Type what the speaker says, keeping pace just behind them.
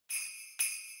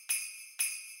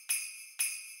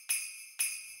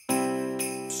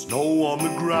Snow on the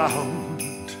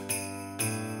ground,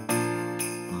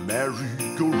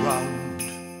 merry-go-round,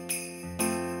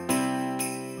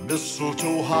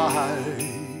 mistletoe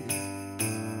high,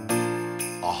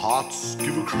 our hearts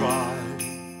give a cry.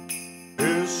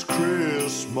 It's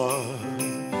Christmas,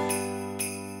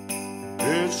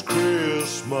 it's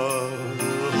Christmas.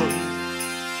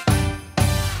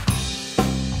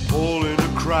 Pulling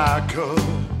a cracker,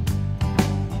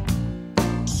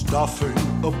 stuffing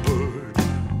a bird.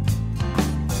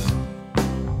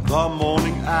 The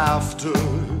morning after,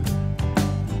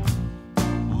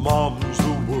 mom's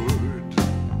the word.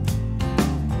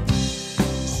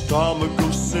 Stomach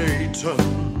of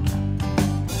Satan,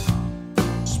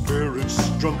 spirits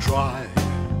drunk dry.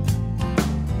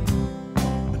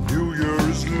 The New Year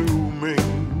is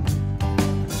looming,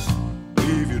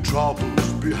 leave your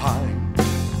troubles behind.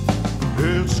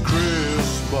 It's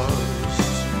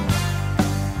Christmas,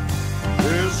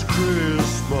 it's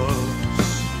Christmas.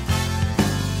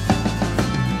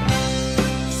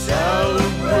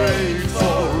 Celebrate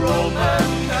for all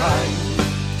mankind.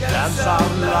 Dance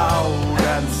out loud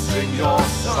and sing your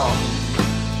song.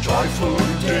 Joyful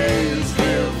days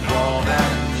live on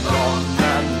and on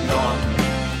and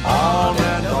on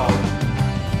and on.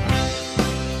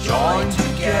 Join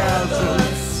together,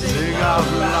 sing out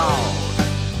loud,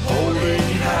 holding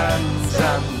hands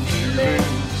and feeling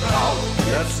proud.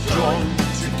 Let's join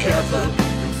together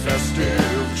in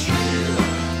festive cheer.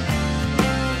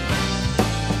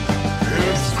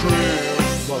 It's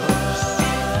Christmas,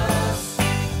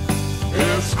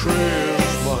 it's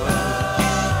Christmas,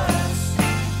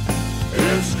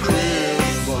 it's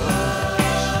Christmas,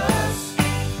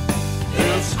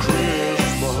 it's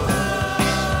Christmas.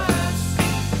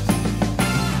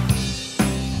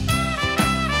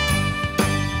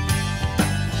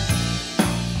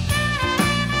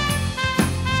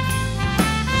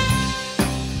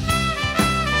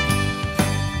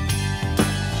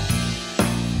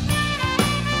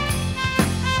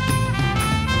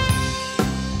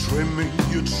 Trimming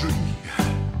your tree,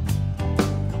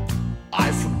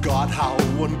 I forgot how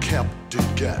unkept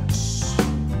it gets.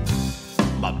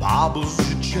 My marbles,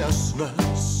 your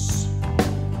chestnuts,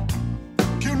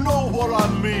 you know what I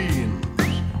mean.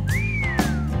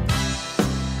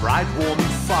 Bright warm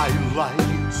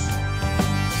firelight,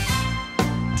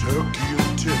 turkey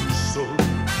and tinsel,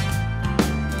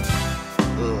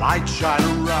 light shine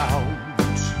around.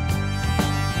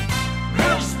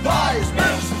 Mince pies,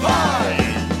 mince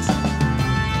pies.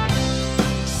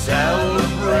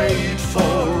 Celebrate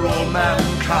for all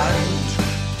mankind.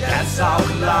 Dance out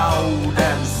loud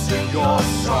and sing your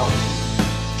song.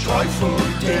 Joyful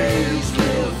days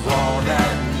live on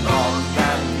and on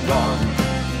and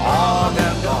on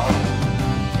and on.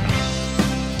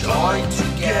 Join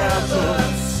together,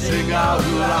 sing out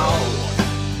loud,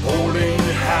 holding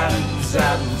hands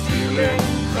and feeling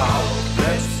proud.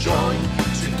 Let's join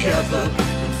together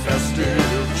in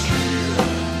festive cheer.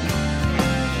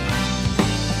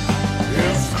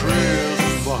 It's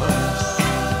Christmas,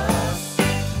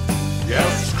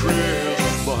 yes,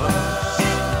 Christmas,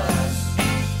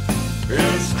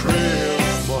 it's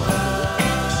Christmas,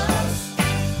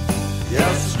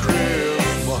 yes, Christmas, it's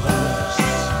Christmas,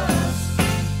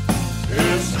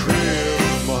 yes,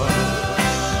 Christmas,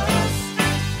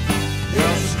 it's Christmas, yes, Christmas.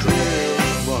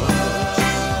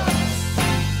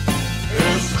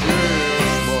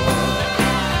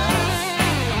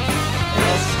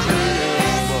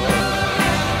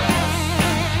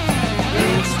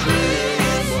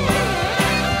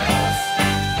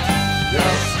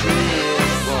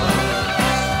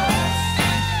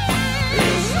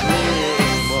 It's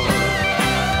Christmas,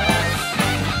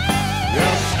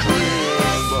 yes,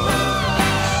 Christmas,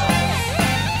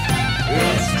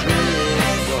 it's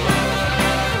Christmas,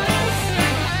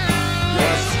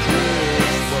 yes,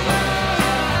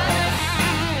 Christmas,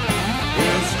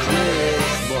 it's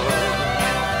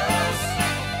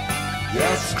Christmas,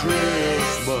 yes,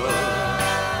 Christmas,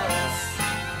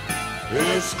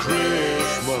 it's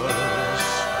Christmas,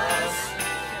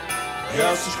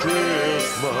 yes, it's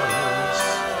Christmas,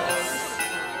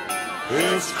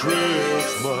 it's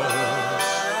Christmas,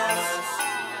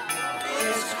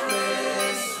 it's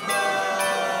Christmas.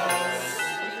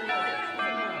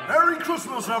 Merry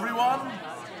Christmas, everyone.